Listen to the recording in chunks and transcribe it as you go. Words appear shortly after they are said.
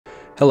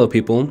Hello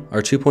people,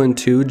 our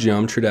 2.2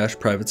 Geometry Dash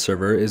private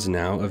server is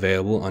now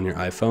available on your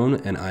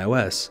iPhone and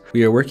iOS.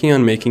 We are working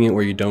on making it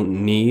where you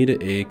don't need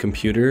a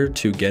computer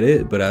to get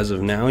it, but as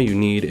of now you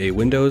need a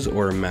Windows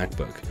or a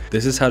MacBook.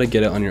 This is how to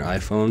get it on your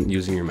iPhone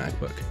using your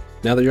MacBook.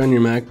 Now that you're on your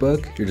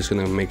MacBook, you're just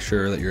going to make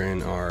sure that you're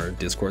in our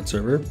Discord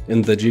server.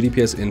 In the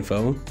GDPS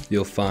info,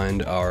 you'll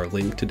find our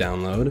link to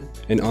download,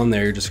 and on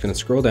there you're just going to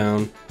scroll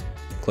down,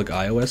 click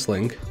iOS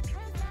link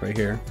right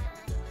here,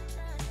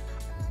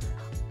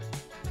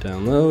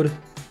 download,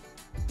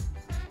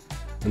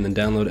 and then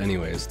download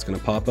anyways. It's going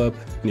to pop up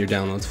in your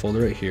downloads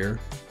folder right here.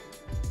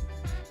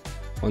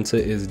 Once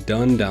it is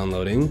done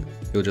downloading,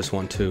 you'll just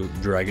want to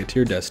drag it to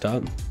your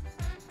desktop.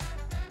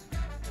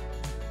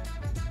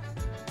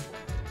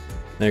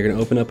 Now you're going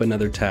to open up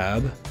another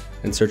tab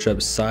and search up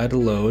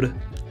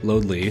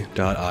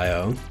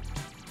sideload.loadly.io.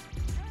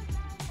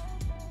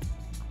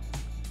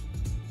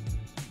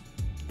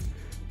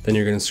 Then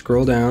you're going to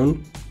scroll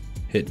down,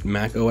 hit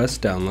Mac OS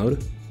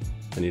download,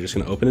 and you're just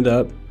going to open it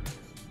up,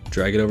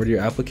 drag it over to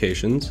your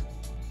applications.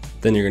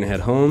 Then you're going to head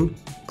home,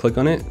 click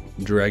on it,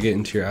 drag it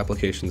into your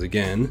applications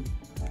again.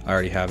 I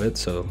already have it,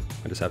 so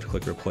I just have to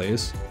click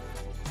replace.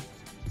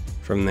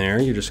 From there,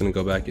 you're just going to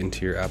go back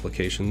into your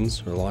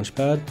applications or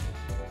launchpad,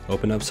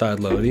 open up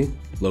Loadly.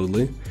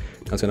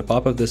 Now it's going to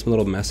pop up this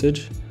little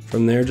message.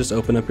 From there, just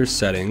open up your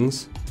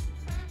settings,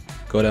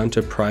 go down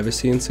to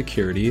privacy and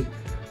security,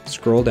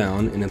 scroll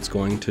down, and it's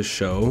going to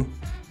show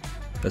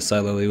that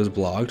Loadly was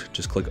blocked.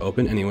 Just click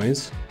open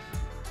anyways.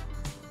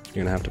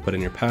 You're gonna have to put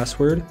in your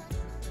password.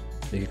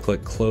 You can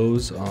click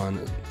close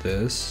on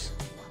this,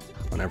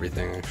 on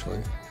everything actually.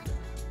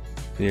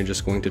 And you're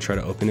just going to try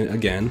to open it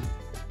again.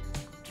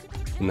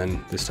 And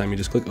then this time you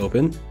just click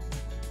open.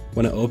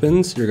 When it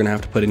opens, you're gonna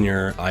have to put in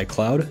your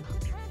iCloud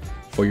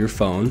for your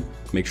phone.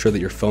 Make sure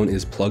that your phone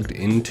is plugged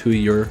into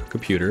your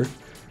computer.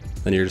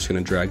 Then you're just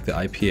gonna drag the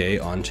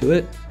IPA onto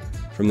it.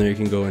 From there you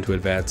can go into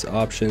advanced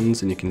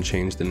options and you can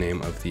change the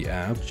name of the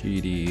app,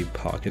 GD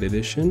Pocket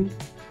Edition.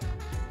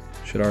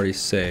 Should already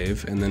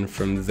save, and then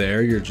from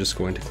there you're just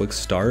going to click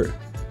start.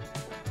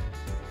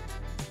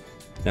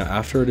 Now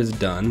after it is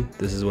done,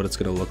 this is what it's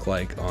going to look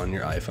like on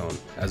your iPhone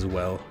as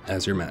well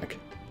as your Mac.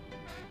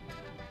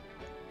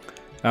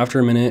 After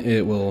a minute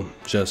it will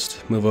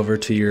just move over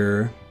to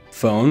your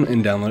phone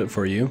and download it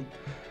for you.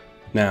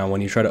 Now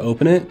when you try to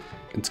open it,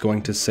 it's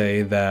going to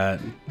say that,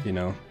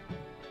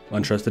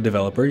 untrusted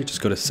developer. You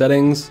just go to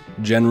settings,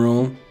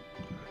 general,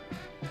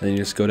 then you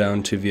just go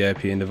down to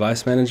VIP and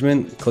device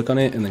management, click on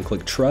it, and then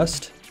click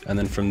trust. And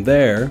then from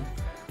there,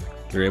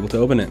 you're able to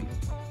open it.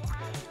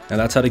 Now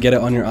that's how to get it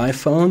on your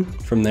iPhone.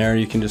 From there,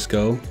 you can just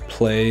go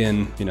play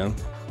and,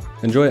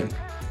 enjoy it.